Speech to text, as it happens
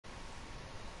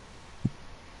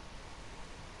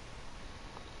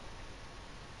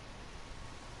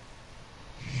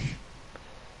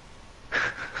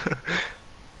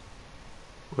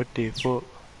What the fuck?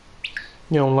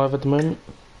 You're on live at the moment.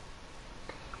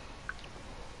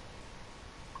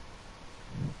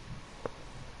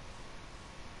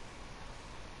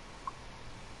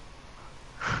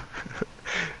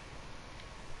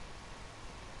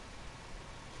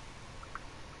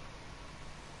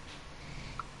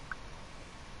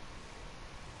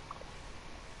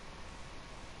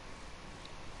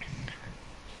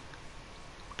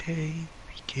 Baby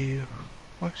girl,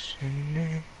 what's your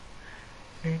name?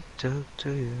 Talk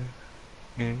to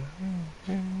you.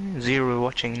 Zero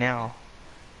watching now.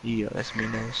 Yeah, that's me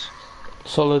nice.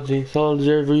 Solid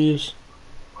 0 views.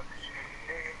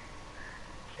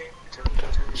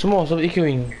 Some stop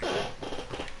echoing.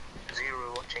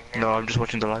 Zero watching now. No, I'm just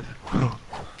watching the live.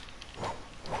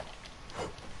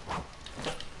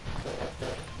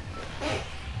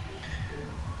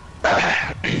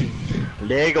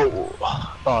 Lego.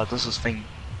 Oh, this is thing.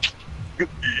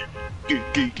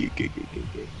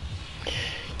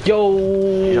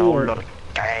 Yo,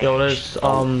 there's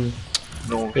no,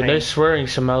 no swearing,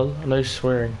 Shamaaaaaaalll. No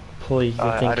swearing, please.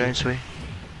 I don't swear.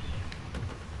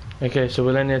 Okay, so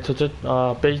we're letting it touch it.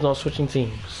 Base not switching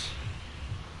teams.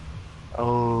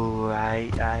 Oh,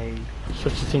 I.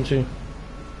 Switch to team 2.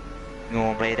 You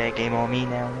wanna play that game on me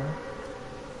now?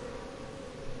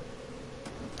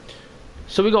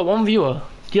 So we got one viewer.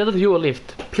 The other viewer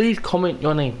left. Please comment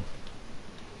your name.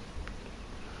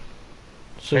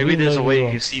 So maybe there's a way you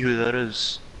can can see who that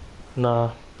is.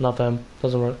 Nah, not them.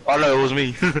 Doesn't work. Oh no, it was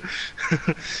me.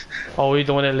 Oh, we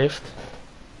the one that left?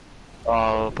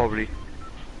 Probably.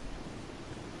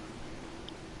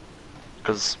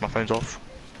 Because my phone's off.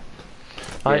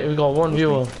 Alright, we got one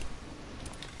viewer.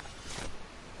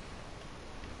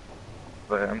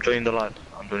 Wait, I'm joining the live.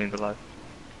 I'm joining the live.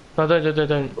 No,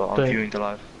 don't. Well, I'm viewing the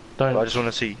live. Don't. I just want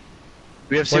to see.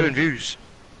 We have 7 views.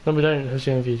 No, we don't have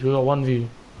 7 views. We got 1 view.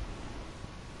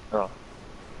 Oh.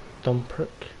 Dumb prick.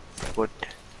 What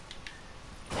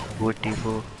the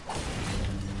fuck?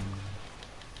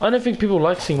 I don't think people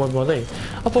like seeing 1v1 day.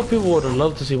 I thought people would have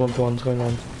loved to see 1v1s going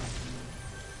on.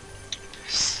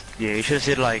 Yeah, you should have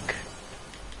said like,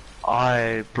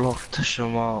 I blocked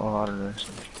Shamaaaaaaalll, or I don't know.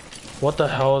 What the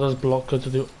hell does block got to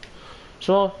do?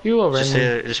 So you are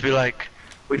random. Just be like,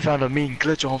 we found a mean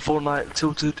glitch on Fortnite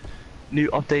tilted. New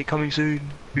update coming soon.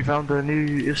 We found a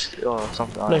new or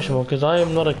something. No, Shamaaaaaallll, because I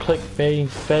am not a clickbaiting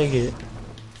faggot.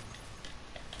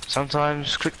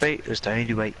 Sometimes clickbait is the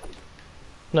only way.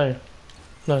 No,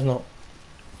 it's not.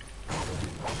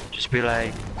 Just be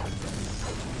like,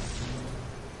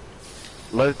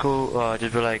 local.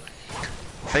 Just be like,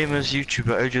 famous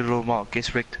YouTuber OG Lil Mark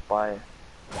gets wrecked by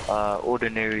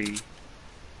ordinary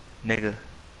nigga.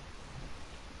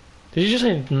 Did you just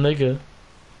say nigga?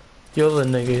 You're the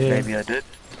nigga here. Maybe I did.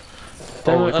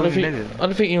 Damn it, I don't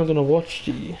think anyone's gonna watch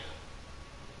G.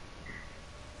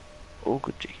 Oh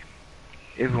good G.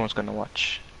 Everyone's gonna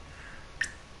watch.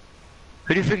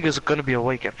 Who do you think is gonna be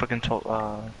awake at fucking 12?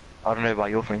 I don't know about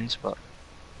your friends, but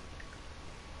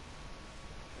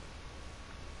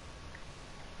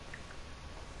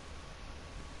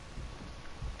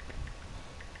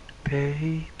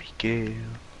baby girl,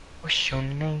 what's your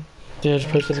name? Yeah, just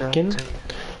post it again.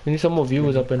 We need some more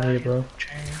viewers up in here, bro.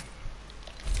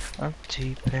 I'm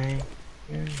T-Pain.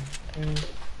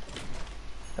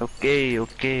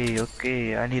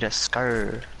 Okay. I need a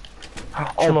scar.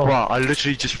 Oh, bro, I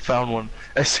literally just found one.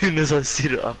 As soon as I see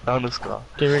it, I found a scar.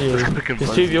 Get ready.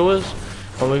 There's 2 viewers,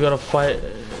 and we gotta fight.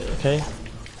 Okay.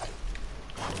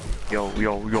 Yo. G. You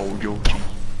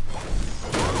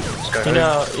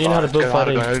know how to build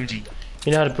fighting.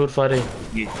 You know how to build fighting.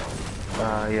 Yeah.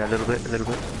 Yeah, a little bit.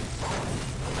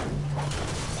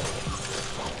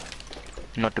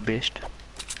 Not the best.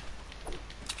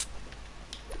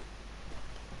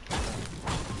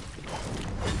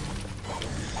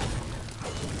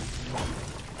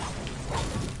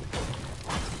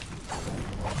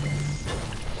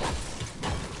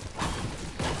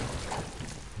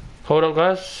 Hold up,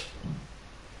 guys.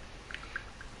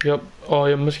 Yep. Oh,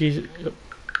 yeah, Muskie's. Yep.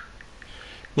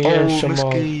 Yeah,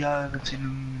 Muskie, I haven't seen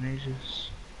him in ages.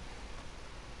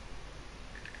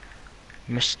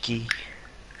 Muskie.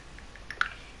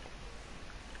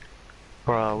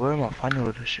 Bro, where am I finding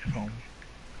all this shit from?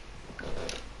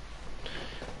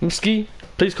 Muskie,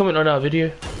 please comment on our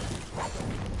video.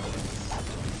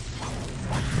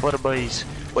 What about these?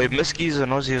 Wait, Muskie's an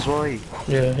Aussie as well, eh?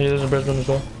 Yeah, he lives in Brisbane as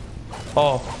well.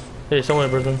 Oh, hey, somewhere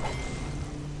in Brisbane.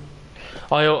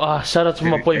 Oh, yo, shout out to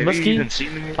my boy Muskie.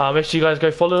 Make sure you guys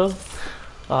go follow him.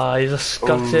 He's a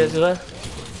skunk here today.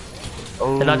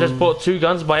 And I just bought 2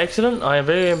 guns by accident. I am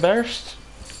very embarrassed.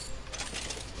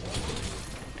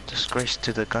 Disgrace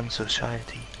to the gun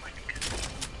society.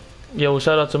 Yeah, well,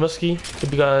 shout out to Muskie.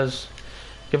 If you guys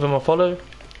give him a follow,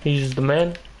 he's the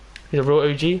man. He's a real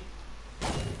OG.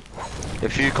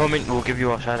 If you comment, we'll give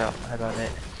you a shout out. How about that?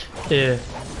 Yeah.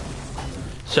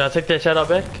 Should I take that shout out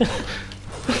back?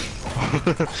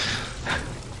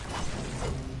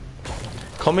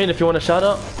 Comment if you want a shout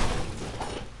out.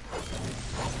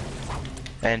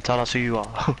 And tell us who you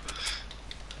are.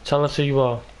 Tell us who you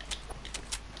are.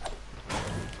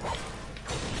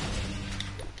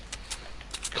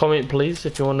 Comment please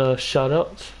if you want a shout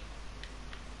out.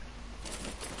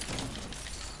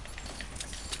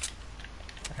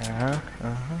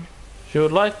 If you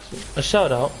would like a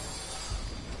shout out,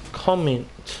 comment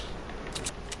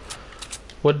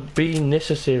would be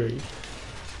necessary.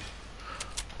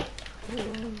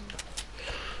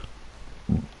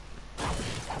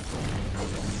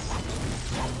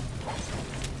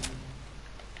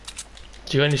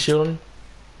 Do you got any shield on?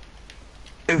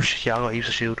 Oh shit, yeah, I got heaps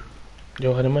of shield.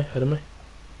 Yo, hit me, hit me.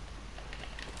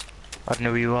 I don't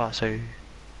know where you are, so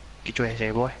get your ass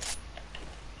here, boy.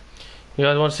 You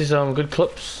guys want to see some good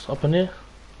clips up in here?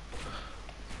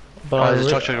 But there's a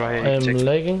chug chug right here. I am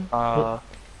lagging.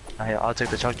 Here, I'll take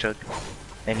the chug chug,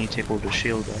 and you take all the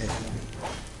shield right here.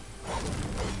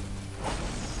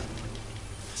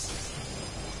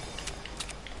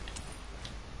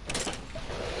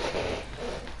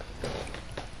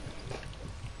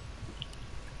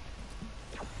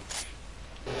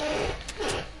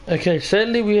 Okay,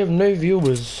 sadly we have no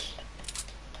viewers.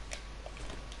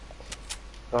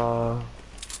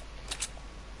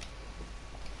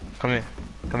 Come here,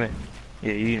 come here.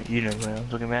 Yeah, you know what I'm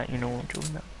talking about. You know what I'm talking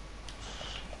about.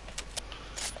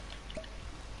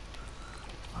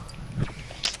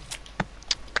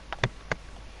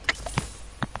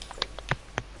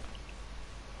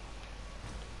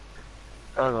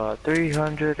 I got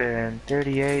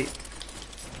 338,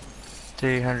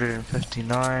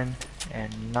 359,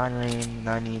 and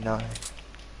 999.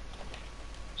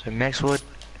 So max wood,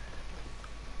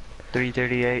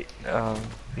 338,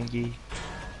 thingy,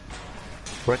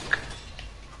 brick.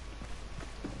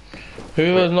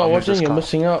 Whoever's not watching, you're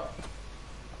missing out.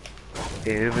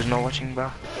 Yeah, whoever's not watching,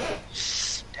 bro.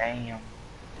 Damn.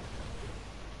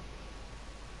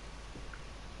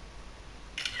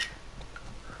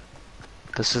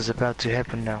 This is about to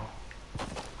happen now.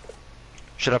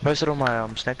 Should I post it on my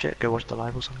Snapchat? Go watch the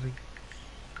live or something?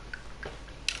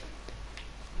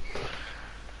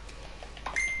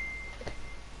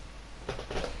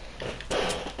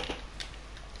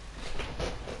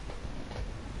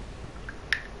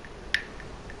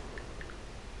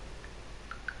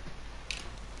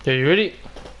 Are you ready?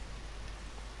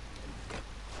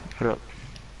 Hold up.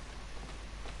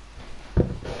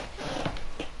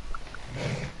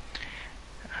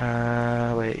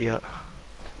 Wait, yeah.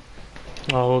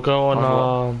 Oh, we'll go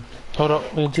on, hold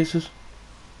up, me and Jesus.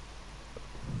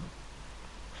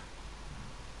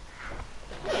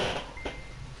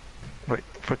 Wait,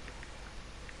 frick.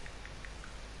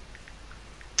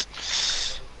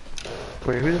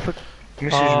 Wait, who the fuck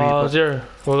messaged me? Zero.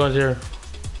 We're going zero.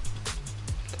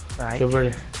 Right. Get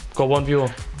ready. Got one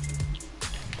viewer.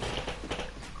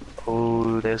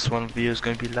 Oh, this one viewer's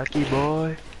gonna be lucky,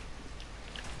 boy.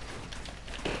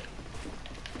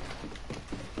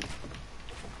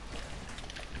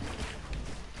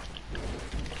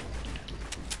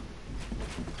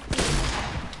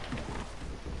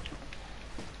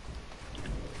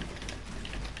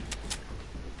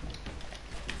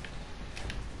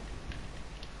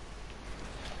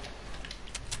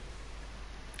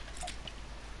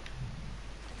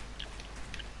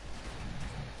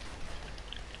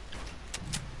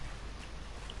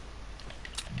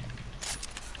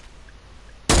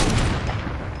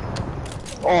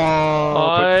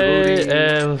 I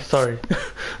am sorry.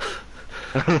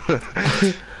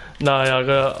 Nah, yeah, I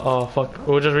got. Oh fuck.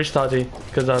 We'll just restart it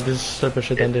because this is super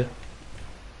shit down there.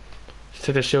 Just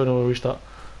take the shield and we'll restart.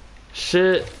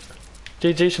 Shit.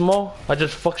 GG Shamaaaaaall. I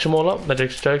just fucked Shamaaaaaall up.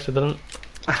 Magic jokes. I didn't.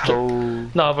 Oh.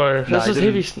 Nah, bro. This is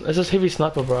heavy. This is heavy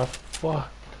sniper, bro. Wow.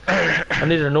 I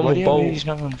need a normal bow. Why do you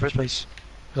sniper in the first place?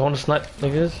 I want to snipe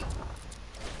niggas.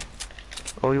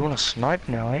 Oh, you want to snipe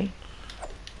now, eh?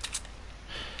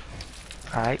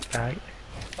 Alright.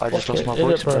 I just lost my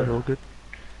voice, but all good.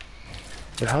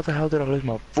 But how the hell did I lose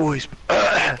my voice?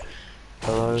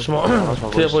 Hello? Small,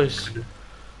 clear voice.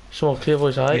 Small, clear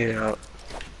voice, alright? Yeah.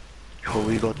 Oh,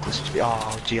 we got this.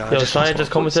 Oh, gee, Yo, Cheyenne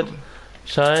just commented.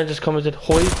 Cheyenne just commented,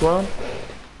 Hoi, Ron.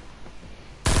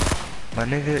 My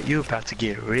nigga, you about to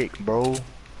get wrecked, bro.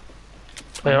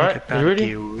 Hey, alright, you ready?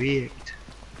 Get wrecked.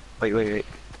 Wait.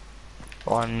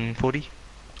 140?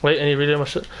 Wait, I need to read my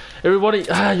shit. Everybody,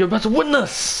 you're about to win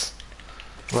this!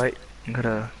 Wait, I'm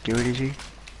gonna get rid of you.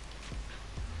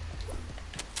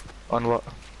 On what?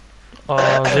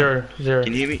 0, 0.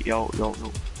 Can you hear me? Yo.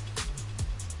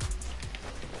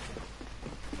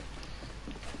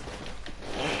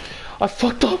 I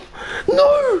fucked up!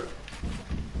 No!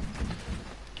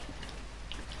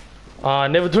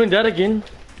 Never doing that again.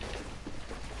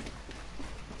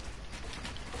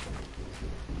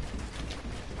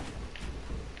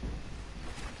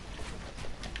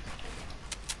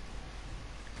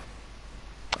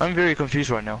 I'm very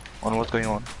confused right now on what's going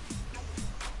on.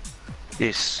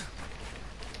 Yes.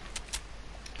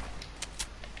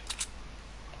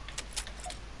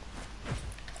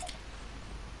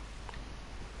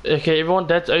 Okay, everyone,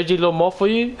 that's OG more for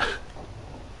you.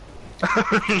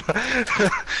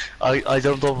 I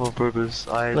jumped off on purpose.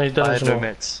 I No, you didn't, had no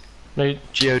Shamaaaaaaalll. meds. No, you...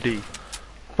 God.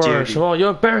 Bro, God. Shamaaaaaallll,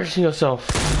 you're embarrassing yourself.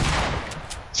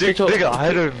 Nigga, I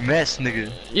had a mess,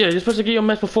 nigga. Yeah, you're supposed to get your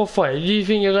meds before fight. Do you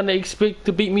think you're gonna expect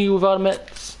to beat me without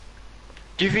meds?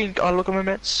 Do you think I look at my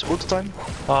meds all the time?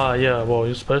 Yeah, well,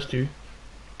 you're supposed to.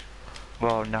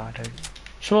 Well, no, I don't.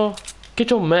 Shamaaaaaall, get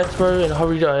your meds, bro, and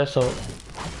hurry your ass up.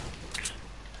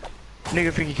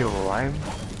 Nigga, think you can rhyme?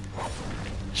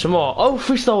 Shamaaaaaall, oh,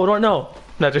 freestyle right now.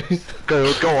 No, dude. Go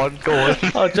on.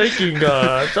 I'm joking,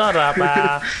 shut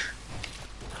up,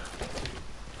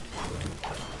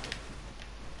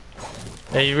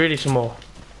 Hey, you ready, Shamaaaaaall?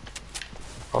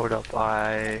 Hold up,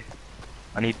 I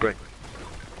need break.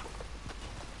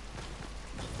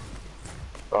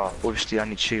 Oh, obviously I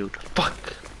need shield.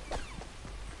 Fuck.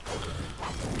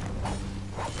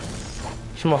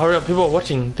 Shamaaaaaall, hurry up, people are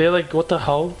watching. They're like, what the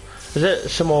hell? Is that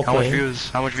Shamaaaaaall playing?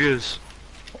 How much views?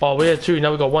 Oh, we had 2,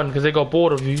 now we got 1, because they got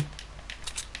bored of you.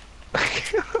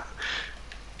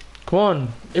 Come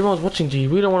on, everyone's watching, G.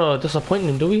 We don't want to disappoint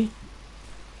them, do we?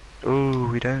 Ooh,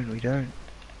 we don't.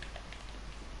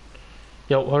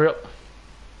 Yo, hurry up.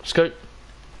 Let's go.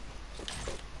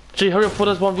 G, hurry up for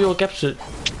this 1 viewer capture.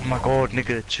 Oh my god,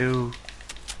 nigga, chill.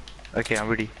 Okay, I'm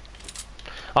ready.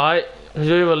 Alright,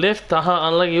 whoever left,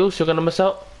 unlike you, so you're gonna miss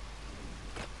out.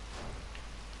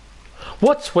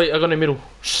 What? Wait, I got in the middle.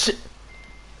 Shit.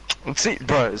 See,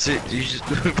 bro, see, you just...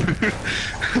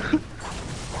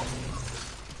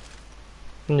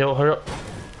 Yo, hurry up.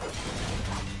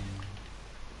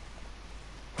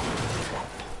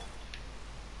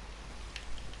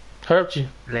 Hurry up, G.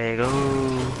 Lego.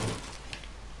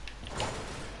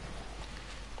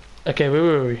 Okay,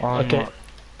 wait. Okay.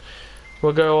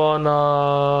 We'll go on,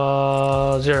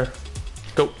 0.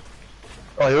 Go.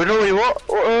 Oh, you know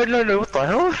what? No, what the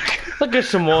hell? Look at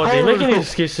some more, dude. Making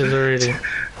excuses already.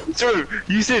 True,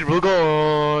 you said we'll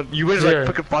go on. You went 0. like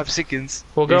fucking 5 seconds.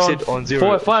 We'll go said on 0.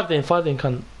 4, 5 then,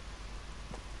 cunt.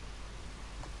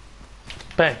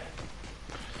 Bang.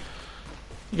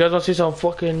 You guys wanna see some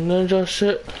fucking ninja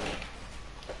shit?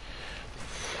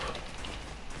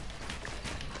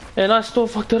 And I still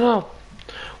fucked it up.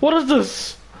 What is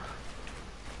this?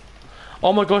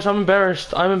 Oh my gosh, I'm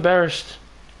embarrassed.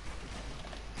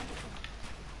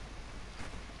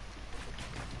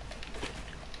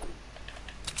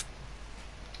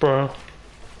 Bro.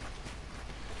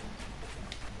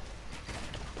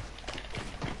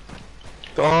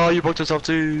 Oh, you blocked yourself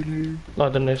too. No, I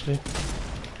didn't actually.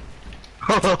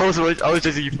 I was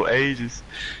chasing you for ages.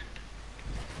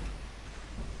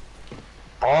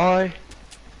 Bye.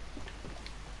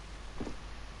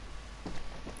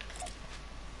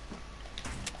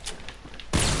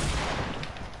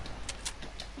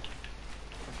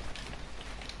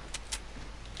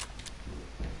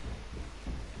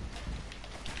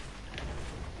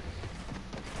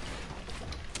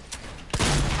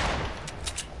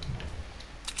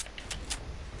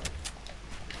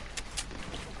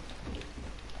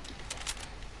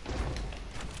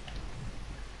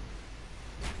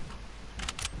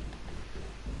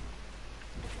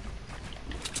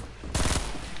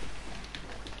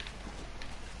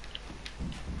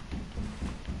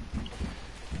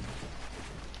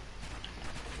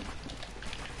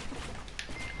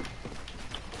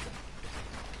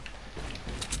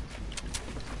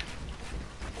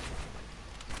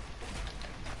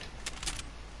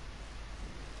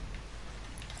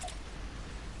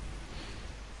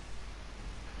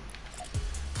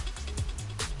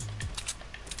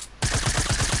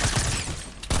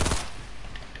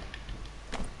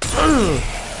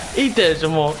 Eat that,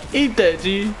 Jamal. Eat that,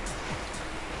 G.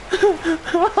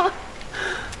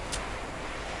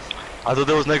 I thought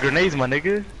there was no grenades, my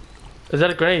nigga. Is that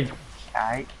a grenade?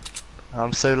 Aight.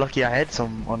 I'm so lucky I had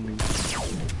some on me.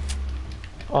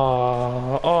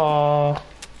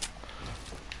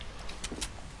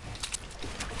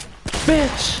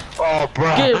 Bitch! Oh,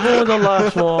 bruh. Get ruined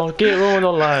alive, Jamal. Get ruined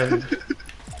alive.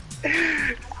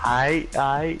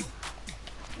 I.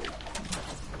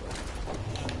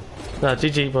 Nah,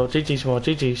 GG, bro. GG, small.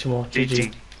 GG, small.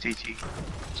 GG.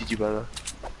 GG, brother.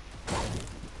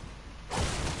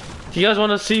 Do you guys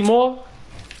want to see more?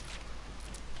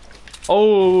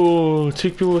 Oh, two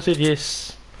people said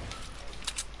yes.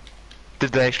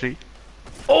 Did they actually?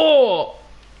 Oh!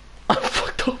 I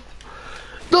fucked up.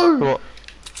 No! What?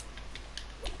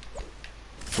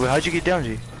 Wait, how'd you get down,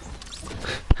 G?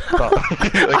 Oh,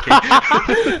 okay.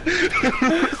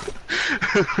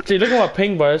 Gee, look at my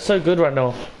ping, bro. It's so good right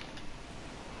now.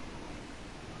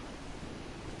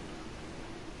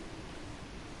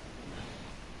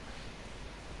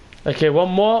 Okay, one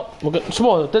more. We're good.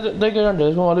 Small, they go down there.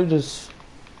 There's one more this.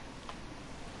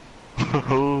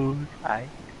 Aye.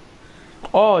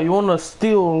 Oh, you wanna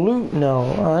steal loot now,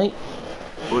 alright?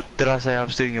 What did I say? I'm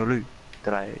stealing your loot.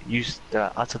 Did I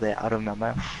utter that out of my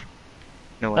mouth?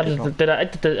 No, I did not. Did I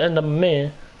edit the end of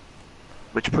me?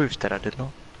 Which proves that I did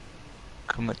not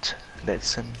commit that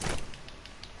sin.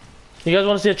 You guys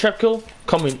wanna see a trap kill?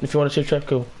 Comment if you wanna see a trap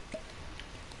kill.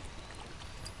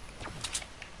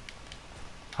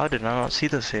 How did I not see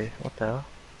this here? What the hell?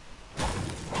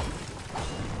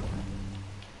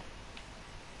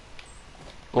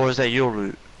 Or is that your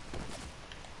loot?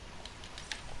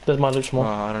 There's my loot, small. Oh,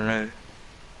 I don't know.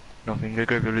 Nothing, go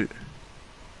grab your loot.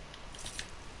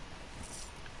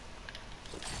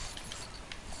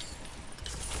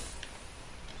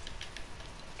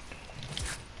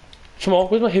 Small,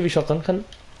 where's my heavy shotgun? Can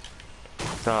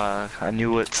I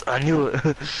knew it. I knew it.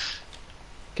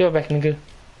 give it back, nigga.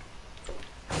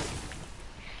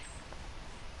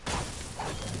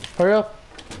 Hurry up.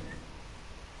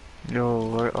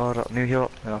 Yo, hold up, new here,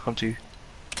 and I'll come to you.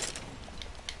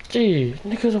 Gee,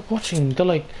 niggas are watching. They're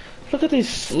like, look at these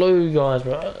slow guys,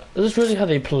 bro. Is this really how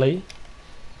they play?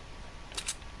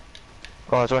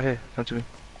 Oh, it's right here. Come to me.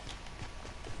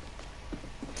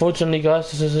 Fortunately,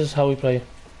 guys, this is how we play.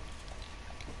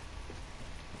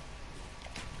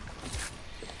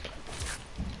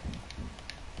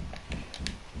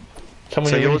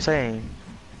 So you're saying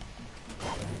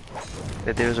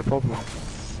that there is a problem?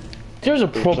 There is a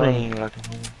problem. Like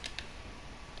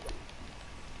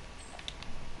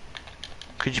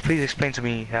could you please explain to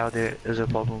me how there is a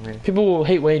problem here? People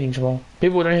hate waiting, Jamal.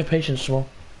 People don't have patience, Jamal.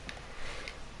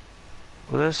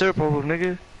 Well, that's their problem,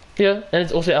 nigga. Yeah, and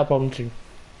it's also our problem too.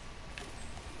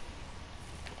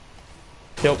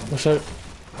 Yep, so...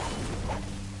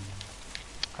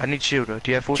 I need shield,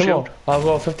 do you have full Jamal, shield? I've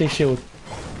got 50 shield.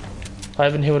 I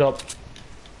haven't healed up.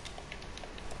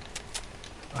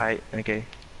 Alright, okay.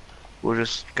 We'll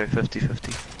just go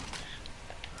 50-50.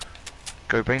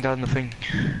 Go bring down the thing.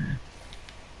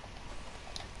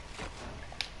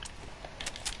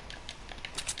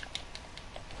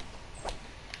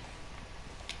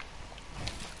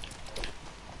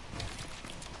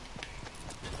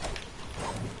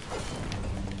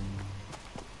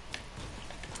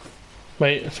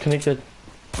 Wait, it's connected.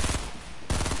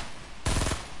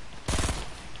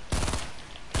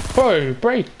 Bro,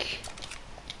 break!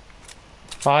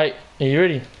 Alright, are you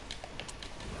ready?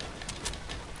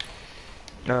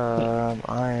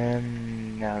 I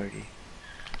am now ready.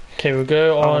 Okay, we'll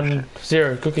go on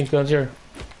 0. Cooking's go on 0.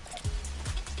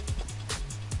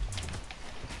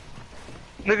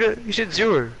 Nigga, you said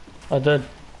 0. I did.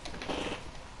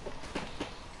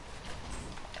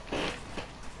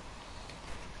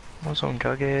 What's on,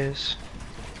 guys?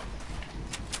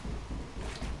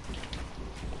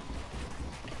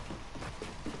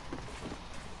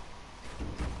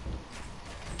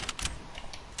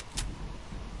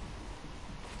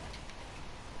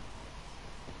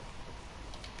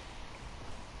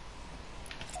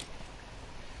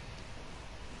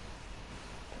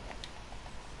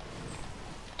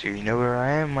 Do you know where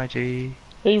I am, my G?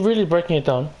 Are you really breaking it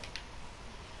down?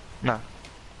 No.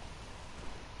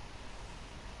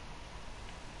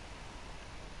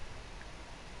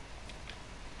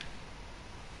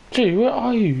 Gee, where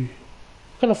are you?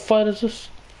 What kind of fight is this?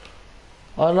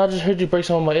 And I just heard you break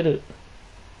some of my edit.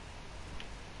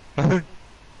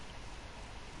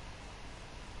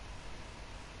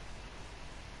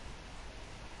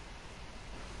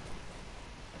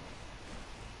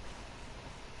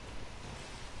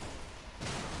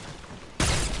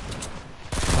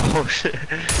 Oh shit.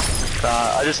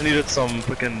 I just needed some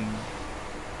freaking.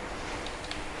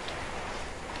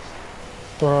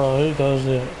 Bro, who does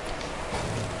it?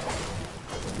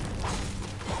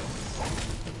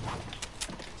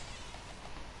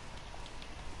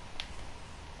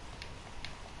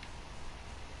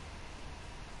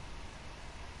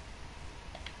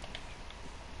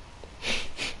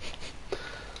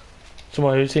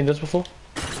 Somebody who's seen this before?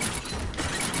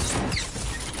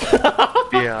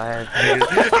 Yeah, I have.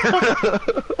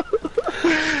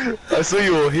 I saw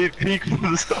your head peek from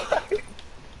the side.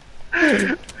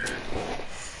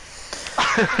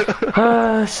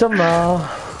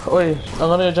 Shamaaaaaaalll. Wait, I'm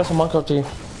gonna go just a Minecraft team.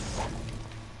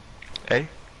 Hey?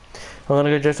 I'm gonna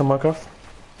go just a Minecraft.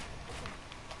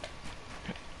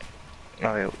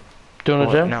 Oh, yeah. Do you want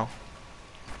a gym? No.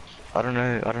 I don't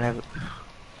know. I don't have it.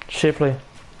 Shit play.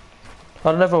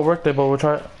 I don't have a work day, but we'll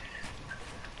try it.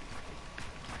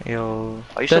 Yo.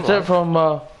 That's it from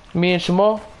me and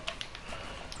Shamaaaaaaalll.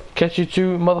 Catch you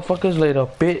two motherfuckers later,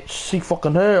 bitch. See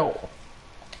fucking hell.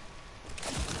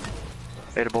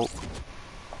 Later, bolt.